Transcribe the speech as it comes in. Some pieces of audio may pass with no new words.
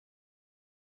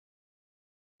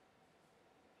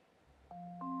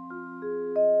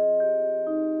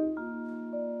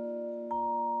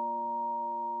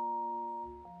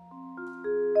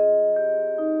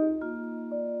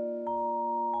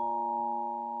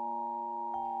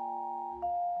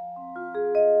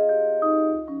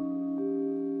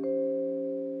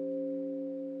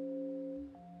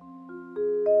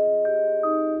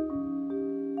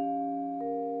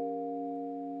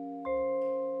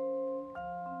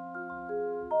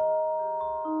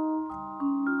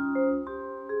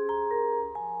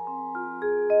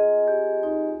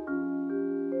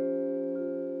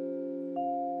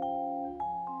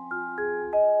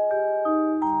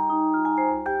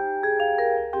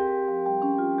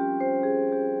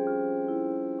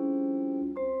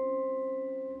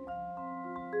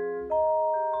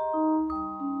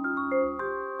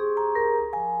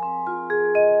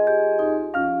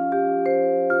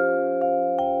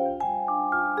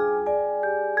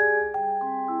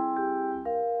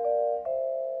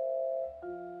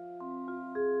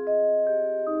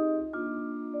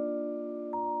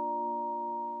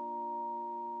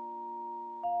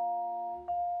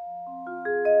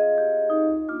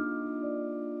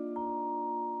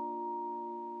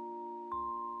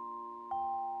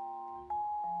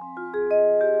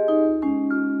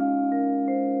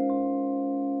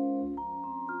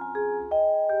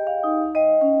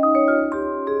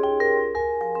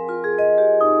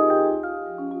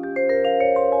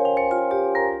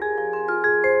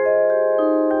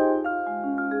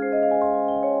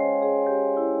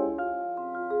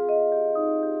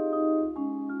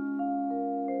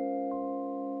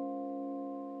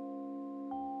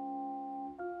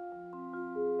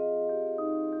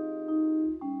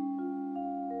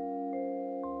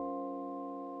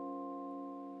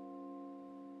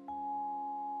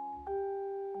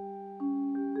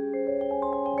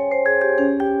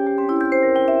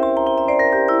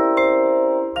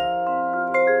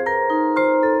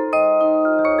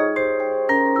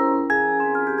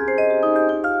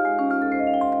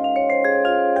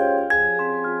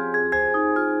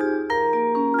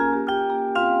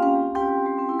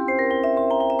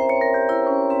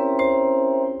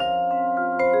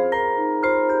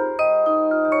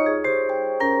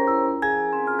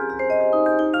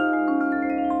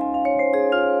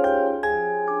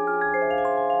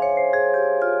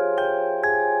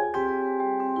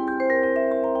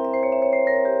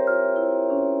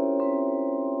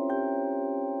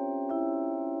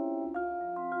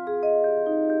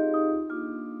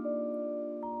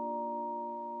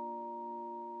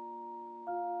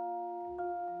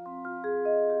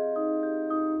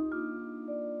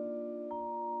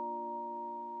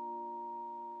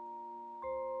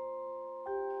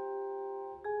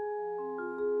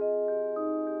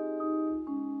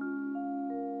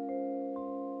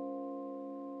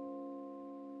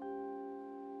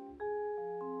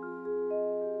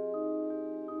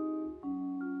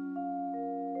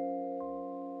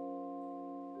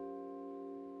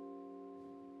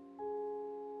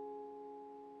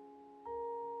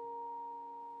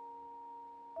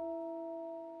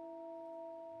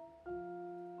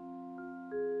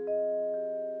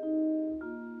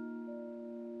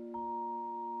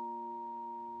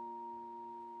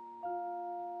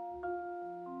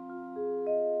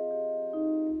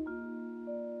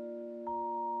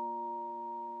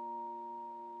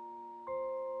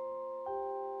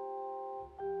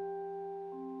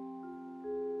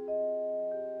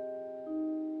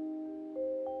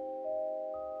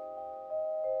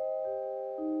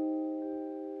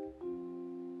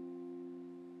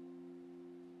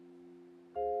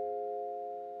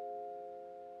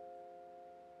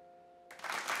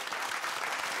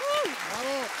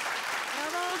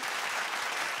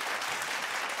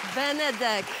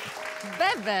Benedek.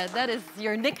 Bebe, that is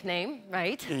your nickname,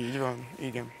 right? Így van,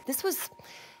 igen. This was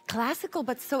classical,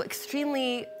 but so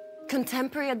extremely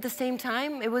contemporary at the same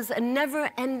time. It was a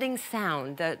never-ending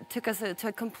sound that took us to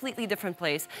a completely different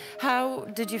place. How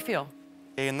did you feel?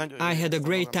 I had a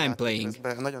great time playing.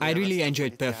 I really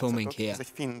enjoyed performing here.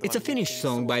 It's a Finnish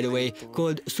song, by the way,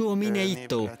 called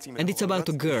Soumineito, and it's about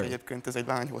a girl.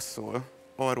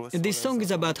 This song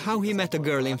is about how he met a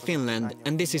girl in Finland,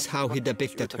 and this is how he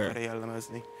depicted her.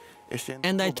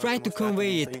 And I tried to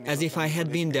convey it as if I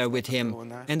had been there with him,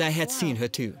 and I had seen her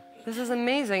too. This is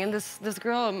amazing, and this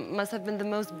girl must have been the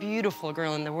most beautiful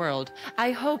girl in the world. I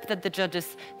hope that the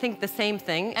judges think the same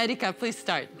thing. Erika, please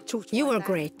start. You were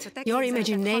great. Your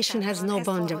imagination has no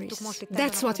boundaries.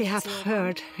 That's what we have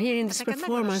heard. Here in this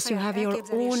performance, you have your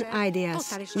own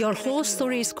ideas. Your whole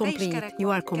story is complete.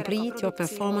 You are complete, your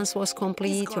performance was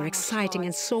complete, you're exciting,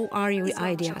 and so are your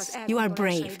ideas. You are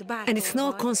brave. And it's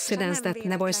no coincidence that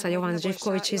Nebojsa Jovan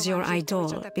Zivkovic is your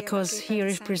idol, because he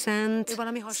represents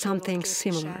something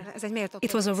similar.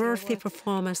 It was a worthy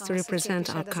performance to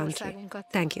represent our country.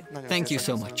 Thank you. Thank you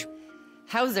so much.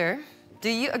 HAUSER, do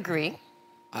you agree?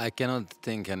 I cannot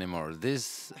think anymore.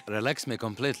 This relaxed me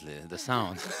completely, the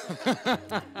sound.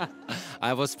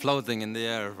 I was floating in the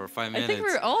air for 5 minutes. I think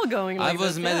we were all going like this. I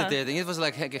was meditating. Yeah. It was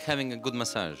like having a good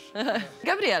massage.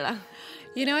 Gabriela.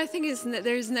 You know, I think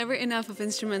there's never enough of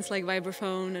instruments like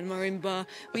vibraphone and marimba.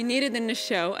 We need it in the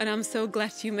show, and I'm so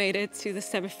glad you made it to the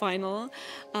semifinal.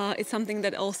 It's something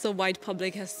that also wide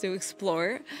public has to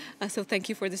explore. So thank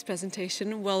you for this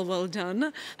presentation. Well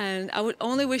done. And I would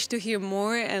only wish to hear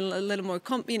more and a little more,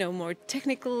 more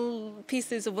technical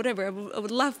pieces or whatever. I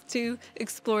would love to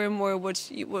explore more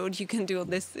what you can do on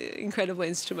this incredible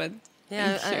instrument.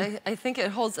 Yeah, I think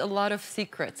it holds a lot of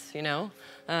secrets, you know,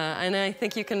 and I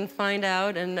think you can find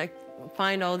out and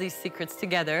find all these secrets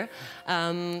together.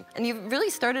 And you really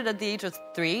started at the age of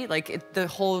 3, like the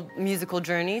whole musical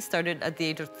journey started at the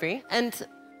age of 3. And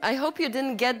I hope you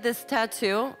didn't get this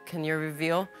tattoo, can you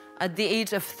reveal, at the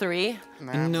age of 3?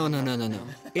 No.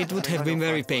 It would have been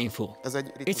very painful.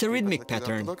 It's a rhythmic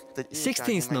pattern.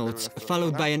 16 notes,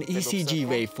 followed by an ECG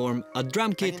waveform, a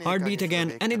drum kit, heartbeat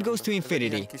again, and it goes to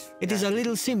infinity. It is a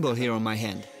little symbol here on my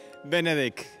hand.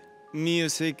 Benedek,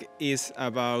 music is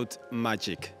about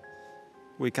magic.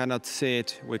 We cannot see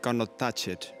it, we cannot touch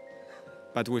it,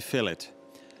 but we feel it.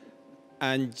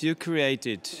 And you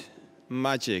created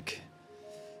magic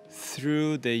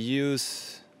through the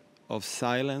use of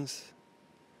silence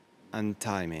and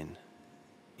timing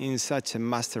in such a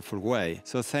masterful way.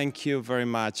 So thank you very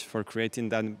much for creating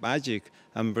that magic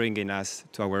and bringing us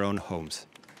to our own homes.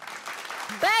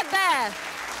 Bebe!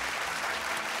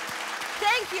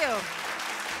 Thank you.